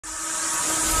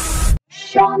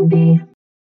Shawnbie.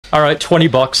 Alright,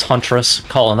 $20, Huntress.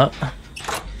 Calling it.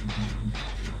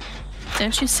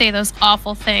 Don't you say those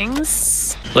awful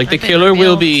things. Like the killer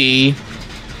will be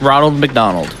Ronald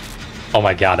McDonald. Oh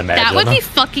my god, imagine. That would be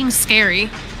fucking scary.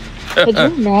 Could you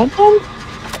imagine?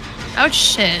 Oh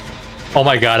shit. Oh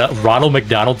my god, Ronald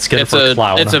McDonald's skin for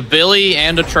clown. It's a Billy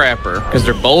and a Trapper, because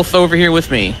they're both over here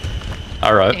with me.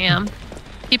 Alright. Damn.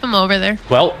 Keep them over there.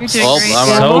 Well, You're doing great.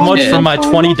 so much for my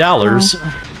 $20.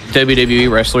 WWE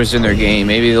wrestlers in their game.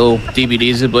 Maybe little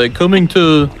DVDs would be like, coming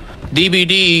to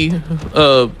DVD,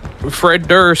 Fred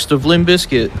Durst of Limp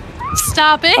Bizkit.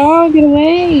 Stop it. Oh, get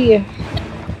away.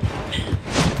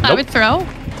 I would throw.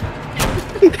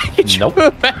 Nope.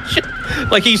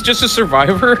 Like he's just a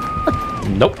survivor?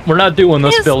 Nope, we're not doing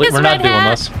this, Billy. We're not doing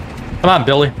this. Come on,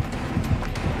 Billy.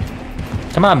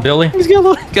 Come on, Billy. He's got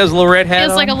a little red hat. He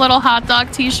has like a little hot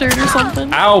dog t-shirt or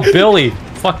something. Ow, Billy.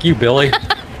 Fuck you, Billy.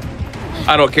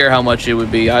 I don't care how much it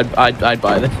would be. I'd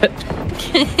buy that.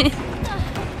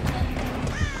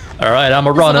 All right, I'm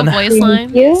a running. Voice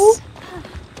lines. You?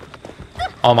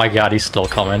 Oh my god, he's still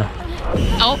coming.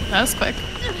 Oh, that was quick.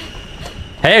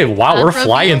 Hey, wow, we're Broken.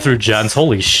 flying through gens.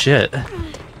 Holy shit.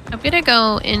 I'm gonna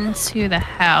go into the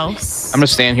house. I'm gonna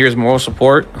stand here as moral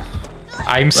support.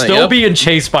 I'm still being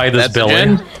chased by this That's Billy.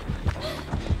 Jen.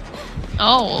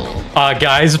 Oh.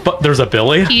 Guys, but there's a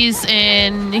Billy. He's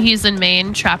in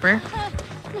Maine, Trapper.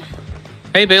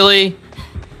 Hey, Billy.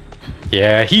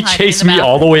 Yeah, he Hiding chased in the me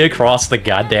all the bathroom. way across the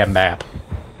goddamn map.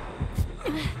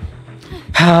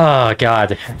 Oh,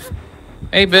 god.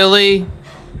 Hey, Billy.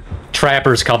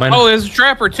 Trapper's coming. Oh, there's a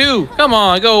Trapper too. Come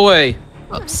on, go away.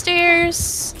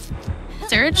 Upstairs. Is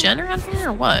there a gen around here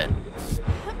or what?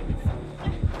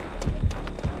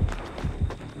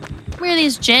 Where are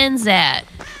these gens at?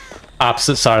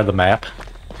 Opposite side of the map.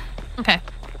 Okay.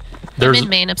 There's, I'm in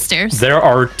Maine upstairs. There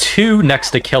are two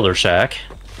next to Killer Shack.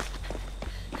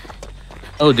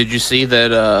 Oh, did you see that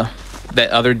that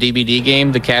other DVD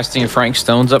game, The Casting of Frank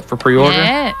Stone's up for pre-order?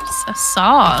 Yes, I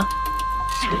saw.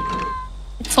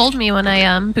 It told me when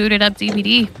I booted up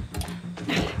DVD.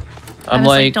 I'm was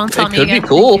like, like, "Don't tell it me could be again,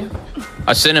 cool. thank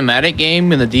A cinematic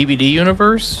game in the DVD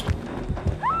universe?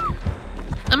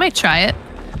 I might try it.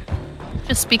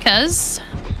 Just because.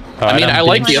 I mean, I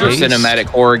like the other cinematic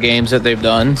horror games that they've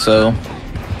done, so...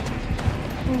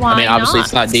 Why I mean, obviously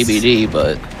it's not DVD,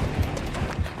 but...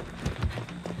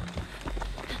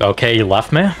 Okay, you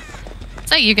left me? Is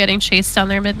that you getting chased down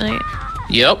there midnight?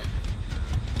 Yep.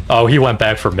 Oh, he went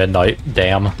back for midnight.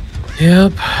 Damn.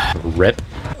 Yep. Rip.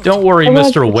 Don't worry, I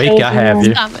was Mr. the Wake, I have chosen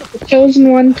you. Stop it. The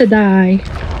chosen one to die.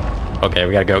 Okay,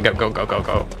 we gotta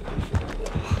go.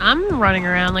 I'm running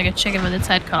around like a chicken with its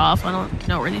head cut off. I don't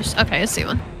know where these. Okay, I see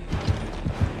one.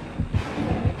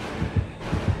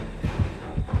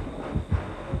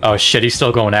 Oh shit, he's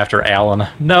still going after Alan.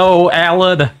 No,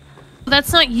 Alan!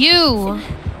 That's not you.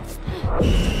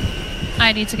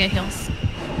 I need to get heals.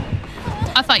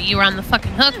 I thought you were on the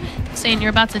fucking hook, saying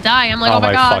you're about to die. I'm like, oh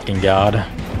my god. Fucking god.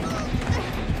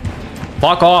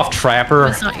 Fuck off, Trapper.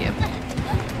 That's not you.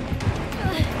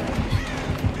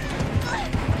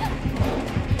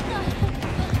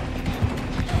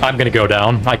 I'm gonna go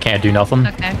down. I can't do nothing.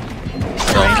 Okay.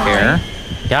 Don't care.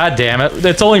 God damn it.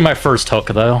 It's only my first hook,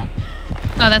 though.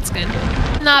 Oh, that's good.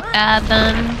 Not bad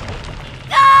then.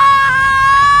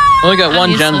 Only got one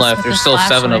gen useless left. with There's this still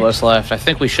 7 of flashlight. us left. I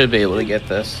think we should be able to get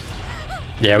this.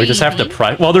 Yeah, we just have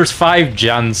to well, there's 5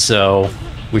 gens, so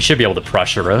we should be able to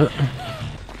pressure it.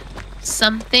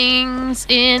 Something's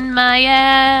in my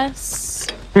ass.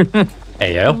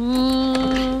 Ayo.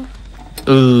 Ooh.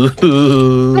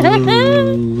 Ooh.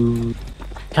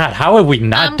 God, how have we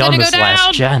not I'm done gonna this go last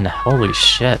down. gen? Holy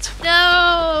shit.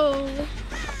 No.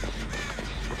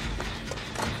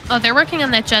 Oh, they're working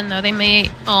on that gen though. They may.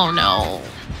 Oh no.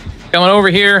 Coming over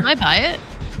here. Can I buy it?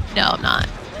 No, I'm not.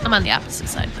 I'm on the opposite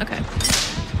side. Okay.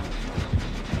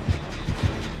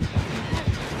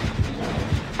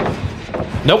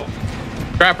 Nope.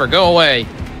 Trapper, go away.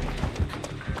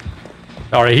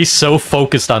 Alright, he's so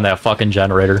focused on that fucking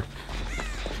generator.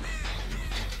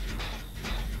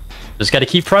 Just gotta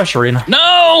keep pressuring.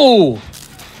 No!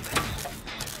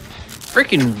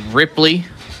 Freaking Ripley.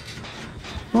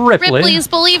 Ripley's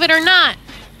Believe It or Not.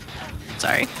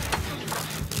 Sorry.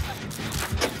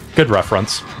 Good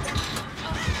reference.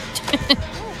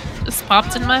 Just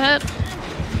popped in my head.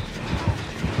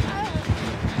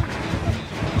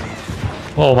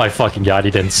 Oh my fucking god,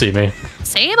 he didn't see me.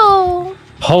 Sable.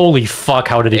 Holy fuck,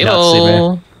 how did he not see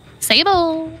me?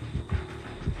 Sable.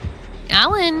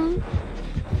 Alan.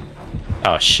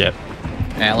 Oh shit.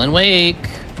 Alan, wake.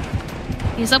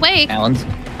 He's awake.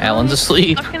 Alan's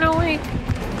asleep. Fucking awake.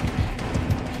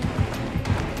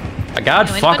 God,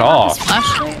 Anyway, fuck anybody want off. this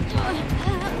flashlight?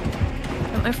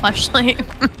 Got my flashlight.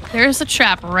 There's a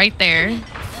trap right there.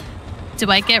 Do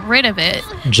I get rid of it?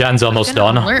 Gen's almost I'm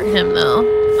gonna done. alert him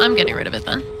though. I'm getting rid of it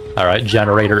then. All right,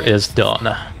 generator is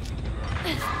done.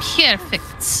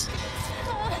 Perfect.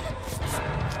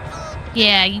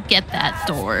 Yeah, you get that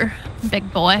door,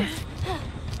 big boy.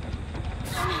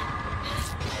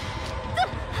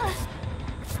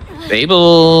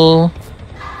 Babel.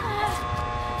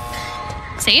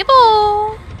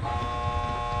 Table.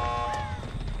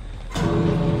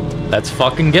 Let's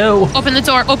fucking go. Open the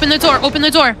door. Open the door. Open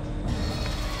the door.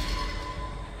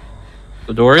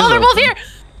 The door is Oh, they're open. both here.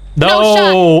 No, shot.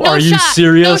 No are you shot.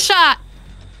 serious? No shot.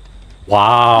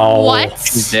 Wow. What?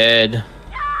 He's dead.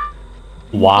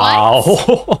 Wow.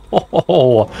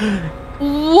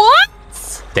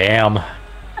 What? Damn.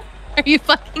 Are you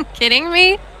fucking kidding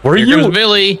me? Were Here you goes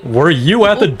Billy. Were you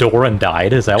at the door and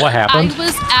died? Is that what I happened?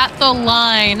 was at the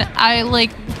line. I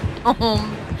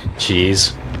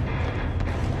Jeez.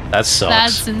 That sucks.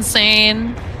 That's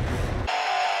insane.